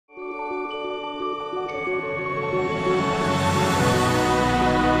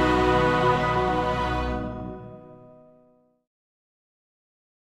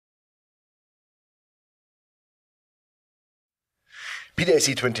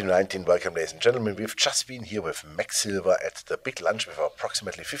PDAC 2019, welcome ladies and gentlemen. We've just been here with Max Silver at the big lunch with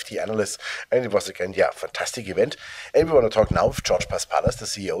approximately 50 analysts, and it was again, fantastic event. And we want to talk now with George Paspalas, the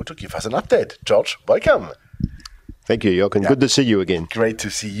CEO, to give us an update. George, welcome. Thank you, Jochen. Good to see you again. Great to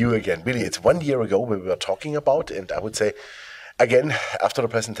see you again. Really, it's 1 year ago we were talking about, and I would say, again, after the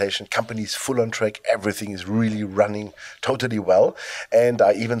presentation, company's full on track. Everything is really running totally well. And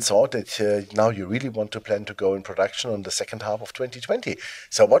I even saw that now you really want to plan to go in production on the second half of 2020.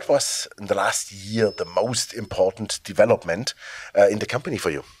 So what was in the last year the most important development in the company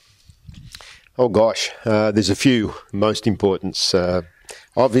for you? Oh, gosh, there's a few most importance.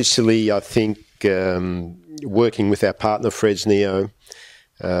 Obviously, I think working with our partner Fresnillo,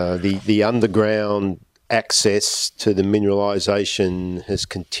 the underground access to the mineralisation has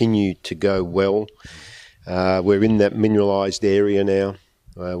continued to go well. We're in that mineralised area now.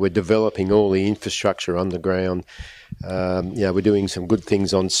 We're developing all the infrastructure underground. We're doing some good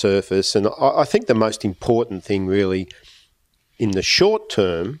things on surface. And I think the most important thing really in the short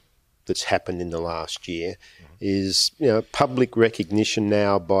term that's happened in the last year is public recognition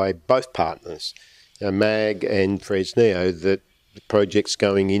now by both partners, MAG and Fresnillo, that the project's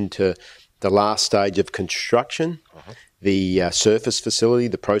going into the last stage of construction, the surface facility,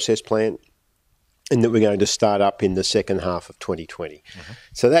 the process plant, and that we're going to start up in the second half of 2020.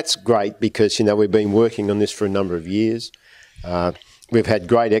 So that's great because, we've been working on this for a number of years. We've had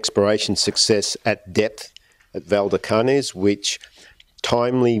great exploration success at depth at Valdecañas, which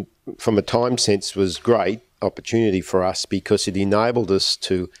timely, from a time sense, was great opportunity for us because it enabled us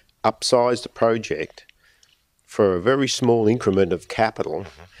to upsize the project for a very small increment of capital,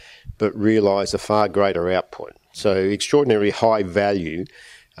 but realise a far greater output. So extraordinarily high value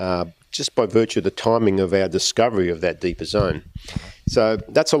just by virtue of the timing of our discovery of that deeper zone. So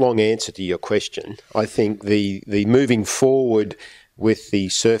that's a long answer to your question. I think the moving forward with the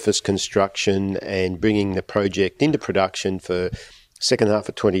surface construction and bringing the project into production for second half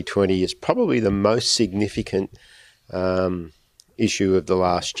of 2020 is probably the most significant issue of the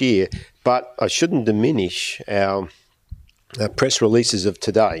last year. But I shouldn't diminish our press releases of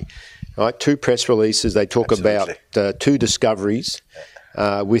today. Right, 2 press releases. They talk about 2 discoveries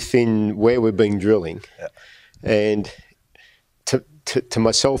within where we've been drilling, and to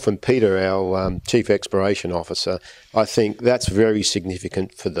myself and Peter, our Chief Exploration Officer, I think that's very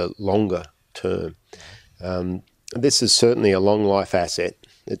significant for the longer term. This is certainly a long life asset.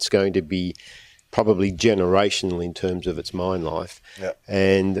 It's going to be probably generational in terms of its mine life.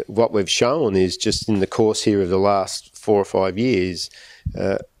 And what we've shown is just in the course here of the last 4 or 5 years,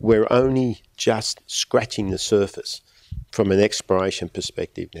 we're only just scratching the surface from an exploration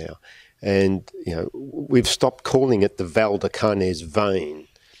perspective now. And, we've stopped calling it the Valdecañas vein.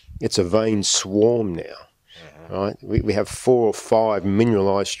 It's a vein swarm now, right? We have 4 or 5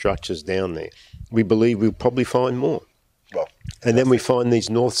 mineralised structures down there. We believe we'll probably find more. And then we find these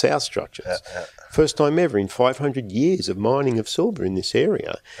north-south structures. First time ever in 500 years of mining of silver in this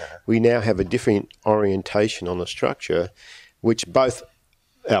area. We now have a different orientation on the structure, which both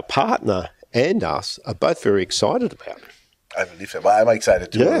our partner and us are both very excited about. I believe so. Well, I'm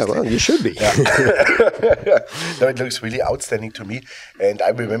excited too. Yeah, well, you should be. No, it looks really outstanding to me. And I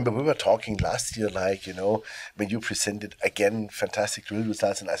remember we were talking last year, when you presented again fantastic drill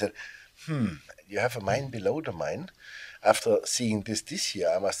results, and I said, you have a mine below the mine. After seeing this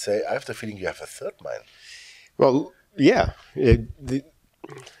year, I must say, I have the feeling you have a third mine. Well, yeah. The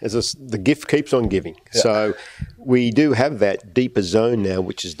gift keeps on giving. So we do have that deeper zone now,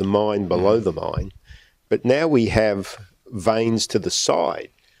 which is the mine below the mine. But now we have veins to the side.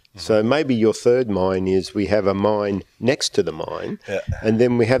 So maybe your third mine is we have a mine next to the mine, and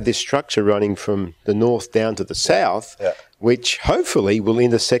then we have this structure running from the north down to the south, which hopefully will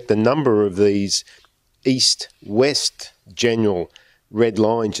intersect a number of these east-west general red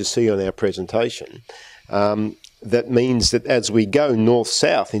lines you see on our presentation. That means that as we go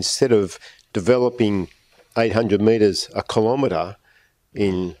north-south, instead of developing 800 metres a kilometre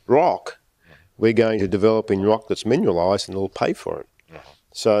in rock, we're going to develop in rock that's mineralised and it'll pay for it.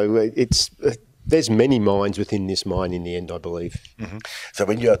 So there's many mines within this mine in the end, I believe. So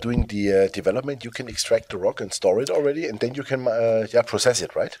when you are doing the development, you can extract the rock and store it already, and then you can process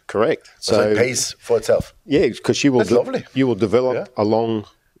it, right? Correct. So it pays for itself. Yeah, because you will develop Yeah. along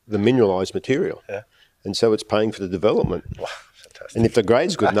the mineralised material. Yeah. And so it's paying for the development. Wow, fantastic. And if the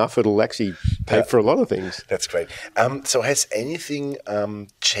grade's good enough, it'll actually pay for a lot of things. That's great. So has anything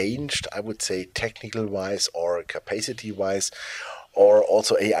changed, I would say, technical-wise or capacity-wise, or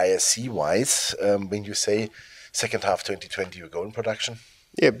also AISC-wise, when you say second half 2020 you go in production?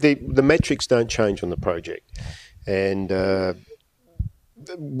 Yeah, the metrics don't change on the project. And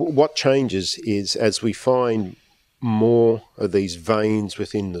what changes is as we find more of these veins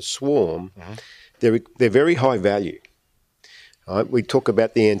within the swarm, they're very high value. Right? We talk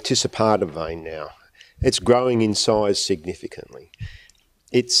about the anticipator vein now. It's growing in size significantly.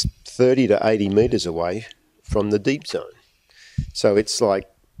 It's 30 to 80 metres away from the deep zone. So it's like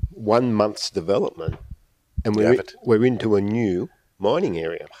 1 month's development and we're into a new mining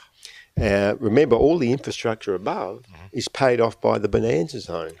area. Remember, all the infrastructure above is paid off by the bonanza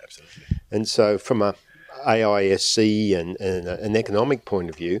zone. Absolutely. And so from a AISC and an economic point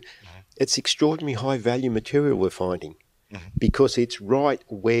of view, it's extraordinarily high value material we're finding because it's right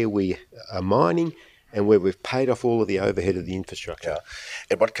where we are mining and where we've paid off all of the overhead of the infrastructure. Yeah.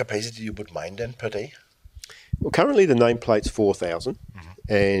 At what capacity you would mine then per day? Well, currently the nameplate's 4,000,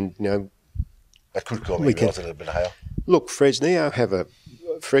 and that could go maybe also a little bit higher. Look, Fresnillo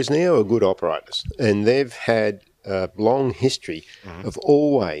are good operators, and they've had a long history of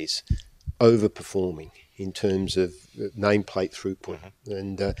always overperforming in terms of nameplate throughput.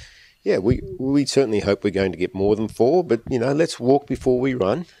 And we certainly hope we're going to get more than 4, but let's walk before we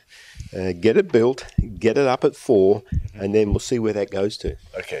run. Get it built, get it up at 4, and then we'll see where that goes to.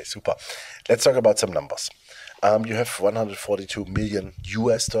 Okay, super. Let's talk about some numbers. You have $142 million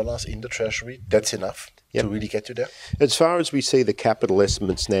in the treasury. That's enough to really get you there? As far as we see the capital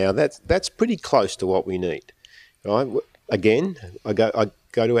estimates now, that's pretty close to what we need. Right? Again, I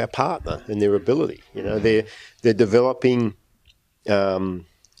go to our partner and their ability. They're developing. Their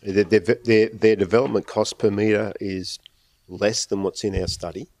development cost per metre is less than what's in our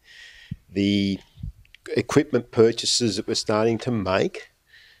study. The equipment purchases that we're starting to make,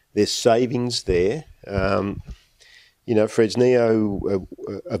 there's savings there. Fresnillo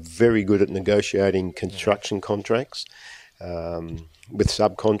are very good at negotiating construction contracts with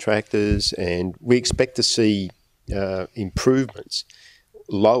subcontractors, and we expect to see improvements,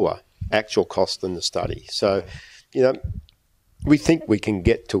 lower actual cost than the study. So, we think we can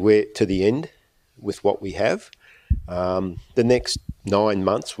get to the end with what we have. The next 9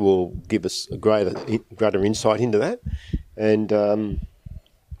 months will give us a greater insight into that, and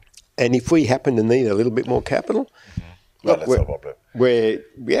if we happen to need a little bit more capital, that's no problem. We're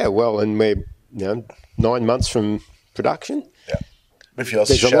 9 months from production. Yeah, with your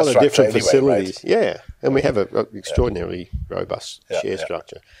there's a lot of different anyway, facilities. Right? Yeah, and we have an extraordinarily robust share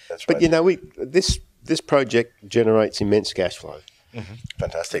structure. That's but right. This project generates immense cash flow.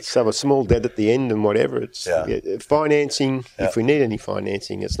 Fantastic. So a small debt at the end and whatever, it's financing. If we need any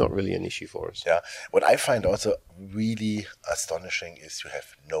financing, it's not really an issue for us. Yeah. What I find also really astonishing is you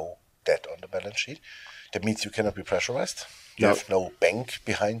have no debt on the balance sheet. That means you cannot be pressurized. You have no bank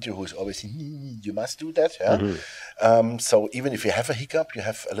behind you who's always saying, you must do that. Yeah. So even if you have a hiccup, you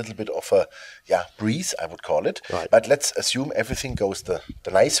have a little bit of a breeze, I would call it. Right. But let's assume everything goes the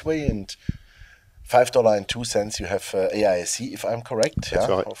nice way, and $5.02 you have AISC, if I'm correct,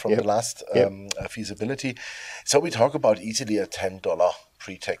 right. From the last feasibility. So we talk about easily a $10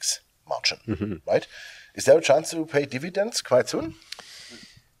 pre-tax margin, right? Is there a chance to pay dividends quite soon?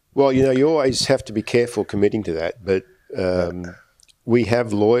 Well, you always have to be careful committing to that, but we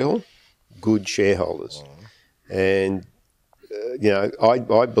have loyal, good shareholders, and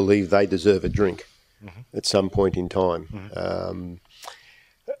I believe they deserve a drink at some point in time.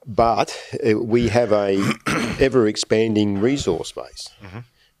 But we have a ever-expanding resource base,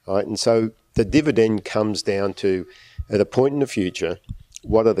 right? And so the dividend comes down to, at a point in the future,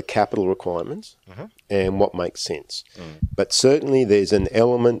 what are the capital requirements and what makes sense. But certainly there's an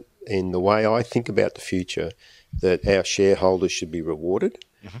element in the way I think about the future that our shareholders should be rewarded.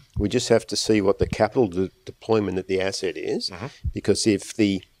 We just have to see what the capital deployment of the asset is, because if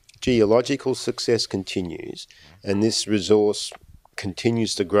the geological success continues and this resource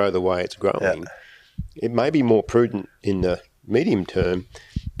continues to grow the way it's growing, it may be more prudent in the medium term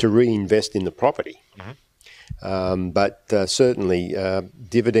to reinvest in the property. But certainly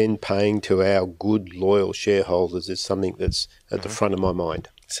dividend paying to our good, loyal shareholders is something that's at the front of my mind.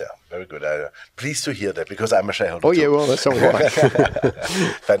 So, very good. Pleased to hear that, because I'm a shareholder too. Yeah, well, that's all right.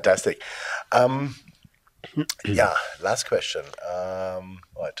 Fantastic. Last question.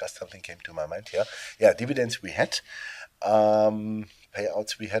 Just something came to my mind here. Yeah, dividends we had.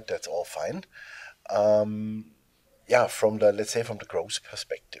 Payouts we had, that's all fine. From the growth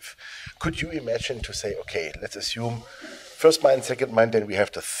perspective, could you imagine to say, okay, let's assume first mine, second mine, then we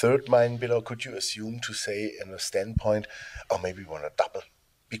have the third mine below. Could you assume to say in a standpoint, maybe we want to double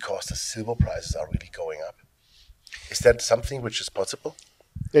because the silver prices are really going up? Is that something which is possible?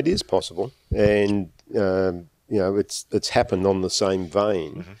 It is possible, and it's happened on the same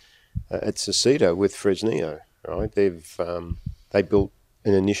vein at Saucito with Fresnillo. Right, they built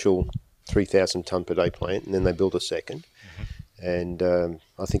an initial 3,000 tonne per day plant, and then they built a second. And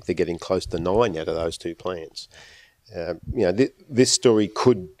I think they're getting close to 9 out of those 2 plants. This story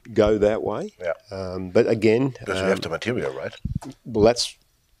could go that way. Yeah. But again... Because you have the material, right? Well, that's...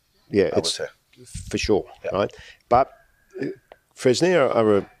 Yeah, I would say. For sure, Yeah. right? But Fresnillo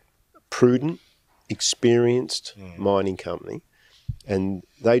are a prudent, experienced mining company, and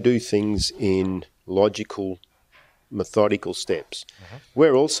they do things in logical, methodical steps.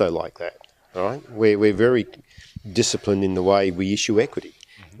 We're also like that, all right? We're very disciplined in the way we issue equity.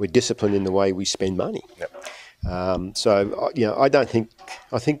 We're disciplined in the way we spend money. Yep. So,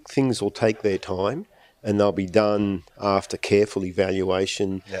 I think things will take their time, and they'll be done after careful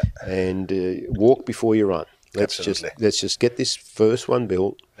evaluation and walk before you run. Let's just get this first one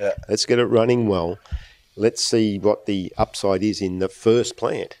built. Yeah. Let's get it running well. Let's see what the upside is in the first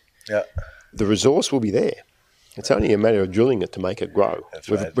plant. Yeah. The resource will be there. It's only a matter of drilling it to make it grow.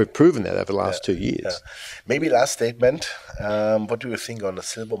 We've proven that over the last 2 years. Yeah. Maybe last statement, what do you think on the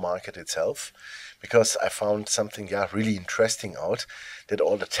silver market itself? Because I found something really interesting out, that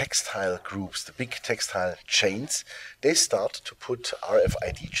all the textile groups, the big textile chains, they start to put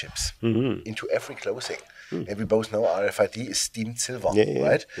RFID chips into every clothing. And we both know RFID is steamed silver,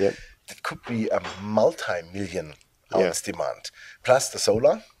 right? Yeah. That could be a multi-million ounce demand. Plus the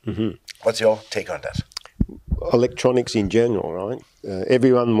solar. What's your take on that? Electronics in general, right?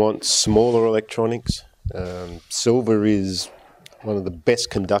 Everyone wants smaller electronics. Silver is one of the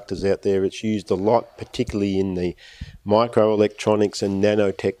best conductors out there. It's used a lot, particularly in the microelectronics and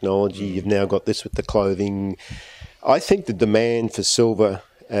nanotechnology. You've now got this with the clothing. I think the demand for silver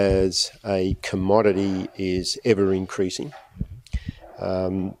as a commodity is ever increasing.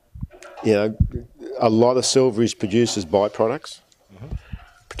 A lot of silver is produced as byproducts,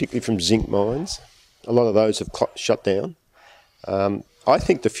 particularly from zinc mines. A lot of those have shut down. I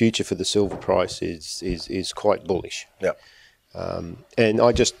think the future for the silver price is quite bullish. Yeah. And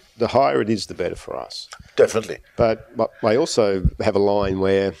the higher it is, the better for us. Definitely. But I also have a line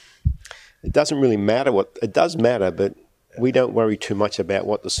where it doesn't really matter it does matter, but we don't worry too much about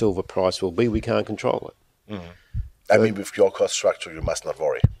what the silver price will be. We can't control it. I mean, with your cost structure, you must not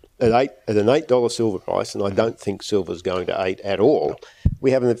worry. At an $8 silver price, and I don't think silver's going to 8 at all,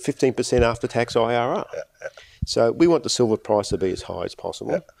 we have a 15% after-tax IRR. So we want the silver price to be as high as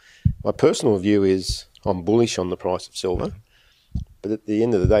possible. My personal view is I'm bullish on the price of silver, but at the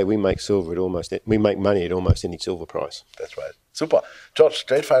end of the day, we make money at almost any silver price. That's right. Super. George,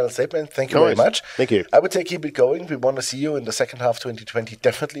 great final statement. Thank you very much. Thank you. I would say keep it going. We want to see you in the second half 2020,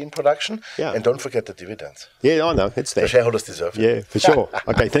 definitely in production. Yeah. And don't forget the dividends. Yeah, I know. It's there. The shareholders deserve it. Yeah, for sure.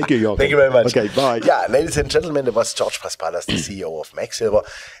 Okay, thank you, Joachim. Thank you very much. Okay, bye. Yeah, ladies and gentlemen, it was George Paspalas, the CEO of Mag Silver.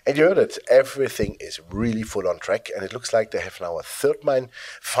 And you heard it. Everything is really full on track. And it looks like they have now a third mine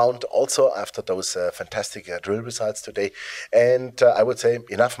found also after those fantastic drill results today. And I would say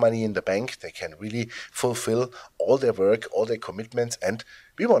enough money in the bank. They can really fulfill all their work, all their commitments, and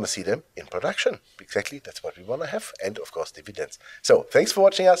we want to see them in production. Exactly, that's what we want to have. And of course, dividends. So thanks for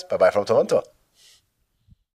watching us. Bye-bye from Toronto.